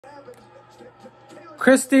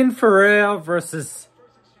Christine Ferea versus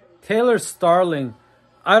Taylor Starling.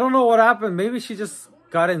 I don't know what happened. Maybe she just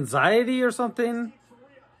got anxiety or something.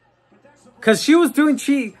 Because she was doing...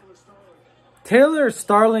 Taylor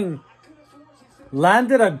Starling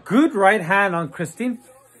landed a good right hand on Christine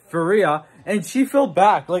Ferea. And she fell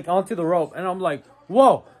back, like, onto the rope. And I'm like,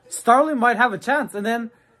 whoa, Starling might have a chance. And then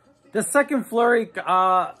the second flurry,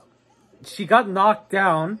 she got knocked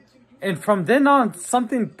down. And from then on,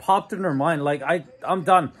 something popped in her mind. Like, I'm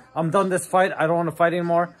done. I'm done this fight. I don't want to fight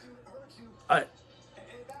anymore.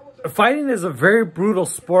 Fighting is a very brutal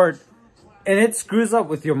sport. And it screws up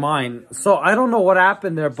with your mind. So, I don't know what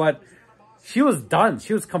happened there. But she was done.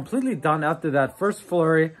 She was completely done after that first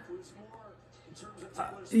flurry.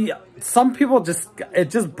 Yeah, some people it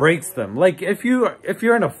just breaks them. Like, if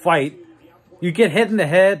you're in a fight, you get hit in the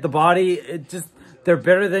head, the body, they're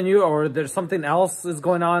better than you, or there's something else is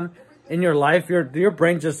going on in your life, your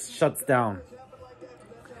brain just shuts down.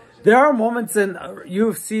 There are moments in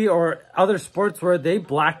UFC or other sports where they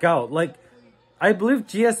black out. Like, I believe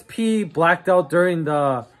GSP blacked out during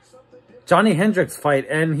the Johnny Hendricks fight,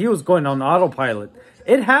 and he was going on autopilot.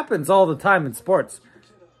 It happens all the time in sports.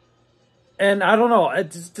 And I don't know,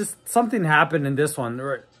 it's just something happened in this one.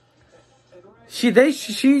 She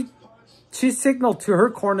signaled to her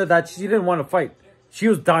corner that she didn't want to fight. She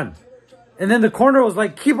was done. And then the corner was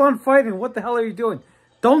like, keep on fighting. What the hell are you doing?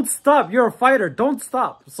 Don't stop. You're a fighter. Don't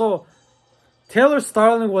stop. So Taylor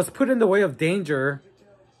Starling was put in the way of danger.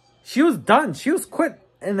 She was done. She was quit.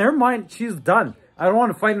 In her mind, she's done. I don't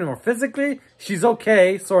want to fight anymore. Physically, she's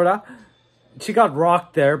okay, sort of. She got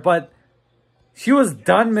rocked there, but she was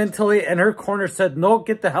done mentally, and her corner said, no,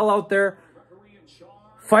 get the hell out there.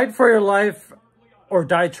 Fight for your life or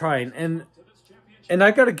die trying. And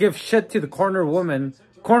I got to give shit to the cornermen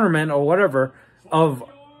or whatever of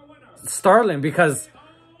Starling, because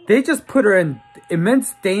they just put her in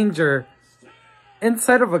immense danger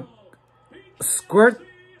inside of a square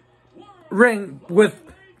ring with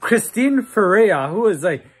Christine Ferea, who is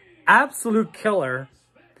an absolute killer.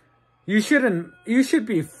 You should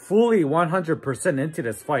be fully 100% into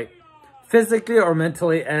this fight, physically or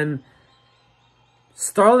mentally, and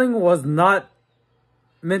Starling was not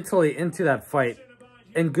mentally into that fight.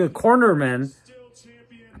 And the cornermen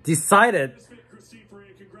decided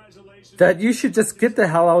that you should just get the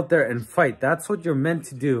hell out there and fight. That's what you're meant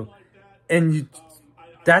to do. And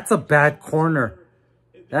that's a bad corner.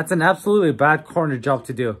 That's an absolutely bad corner job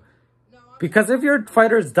to do. Because if your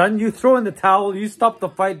fighter is done, you throw in the towel, you stop the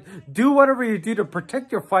fight, do whatever you do to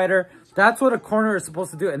protect your fighter. That's what a corner is supposed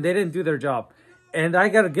to do, and they didn't do their job. And I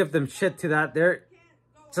got to give them shit to that. They're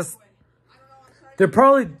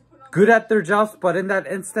probably good at their jobs, but in that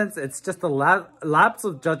instance, it's just a lapse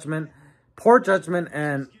of judgment, poor judgment,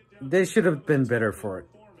 and they should have been better for it.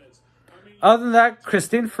 Other than that,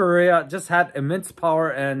 Christine Ferea just had immense power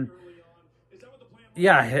and,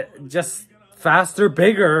 yeah, just faster,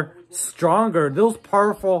 bigger, stronger. Those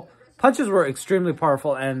powerful punches were extremely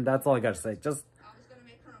powerful, and that's all I gotta say. Just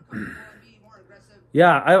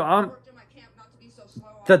yeah,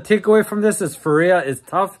 the takeaway from this is Ferea is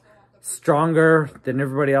tough, stronger than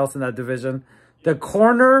everybody else in that division. The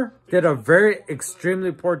corner did a very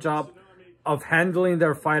extremely poor job of handling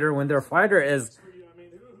their fighter when their fighter is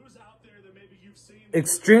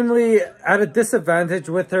extremely at a disadvantage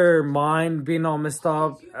with her mind being all messed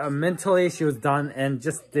up. Mentally, she was done, and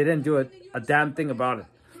just they didn't do a damn thing about it.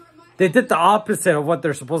 They did the opposite of what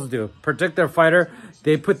they're supposed to do. Protect their fighter.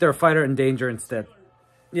 They put their fighter in danger instead.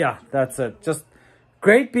 Yeah, that's it. Just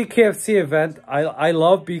great BKFC event. I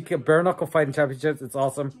love Bare Knuckle Fighting Championships. It's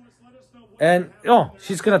awesome. And, oh,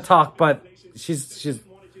 she's going to talk, but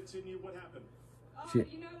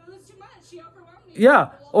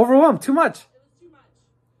yeah, overwhelmed. Too much.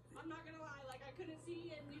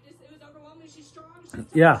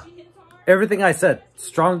 Yeah, everything I said.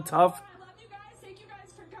 Strong, tough.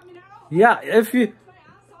 Yeah,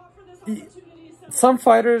 some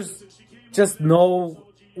fighters just know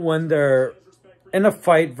when they're in a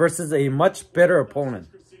fight versus a much better opponent.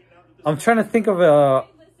 I'm trying to think of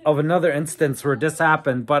another instance where this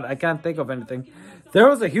happened, but I can't think of anything. There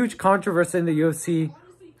was a huge controversy in the UFC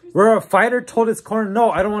where a fighter told his corner, no,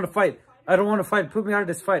 I don't want to fight. I don't want to fight. Put me out of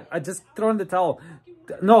this fight. I just throw in the towel.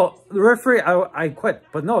 No, the referee, I quit.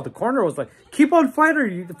 But no, the corner was like, keep on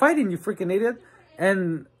fighting, you freaking idiot.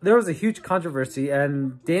 And there was a huge controversy,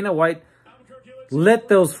 and Dana White let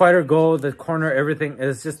those fighters go, the corner, everything.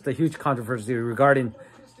 Is just a huge controversy regarding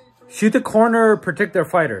shoot the corner, protect their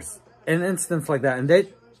fighters. An instance like that. And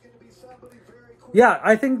yeah,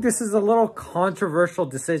 I think this is a little controversial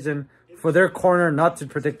decision for their corner not to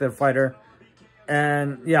protect their fighter.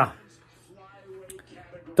 And yeah,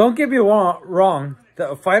 Don't get me wrong.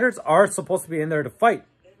 The fighters are supposed to be in there to fight.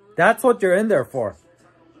 That's what you're in there for.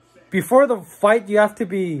 Before the fight, you have to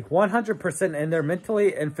be 100% in there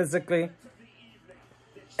mentally and physically.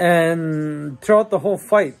 And throughout the whole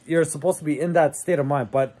fight, you're supposed to be in that state of mind.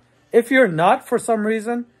 But if you're not for some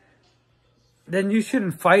reason, then you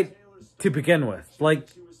shouldn't fight to begin with. Like,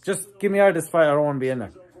 just get me out of this fight. I don't want to be in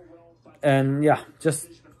there. And yeah, just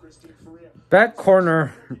bad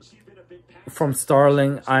corner from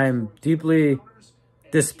Starling. I'm deeply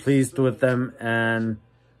displeased with them. And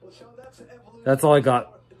that's all I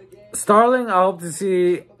got. Starling, I hope to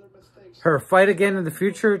see her fight again in the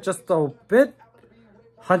future. Just a bit.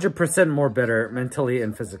 100% more better mentally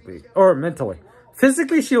and physically. Or mentally.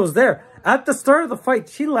 Physically, she was there. At the start of the fight,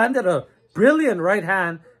 she landed a brilliant right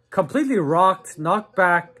hand. Completely rocked, knocked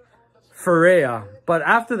back Ferea. But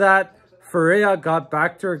after that, Ferea got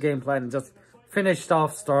back to her game plan and just finished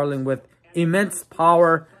off Starling with immense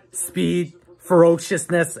power, speed,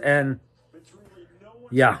 ferociousness, and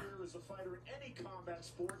yeah.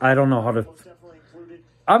 I don't know how to...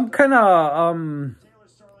 I'm kind of...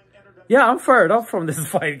 Yeah, I'm fired up from this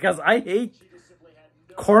fight because I hate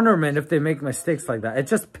cornermen if they make mistakes like that. It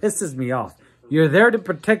just pisses me off. You're there to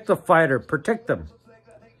protect the fighter. Protect them.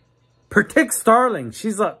 Protect Starling.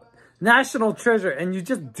 She's a national treasure. And you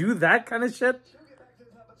just do that kind of shit?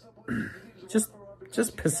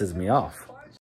 just pisses me off.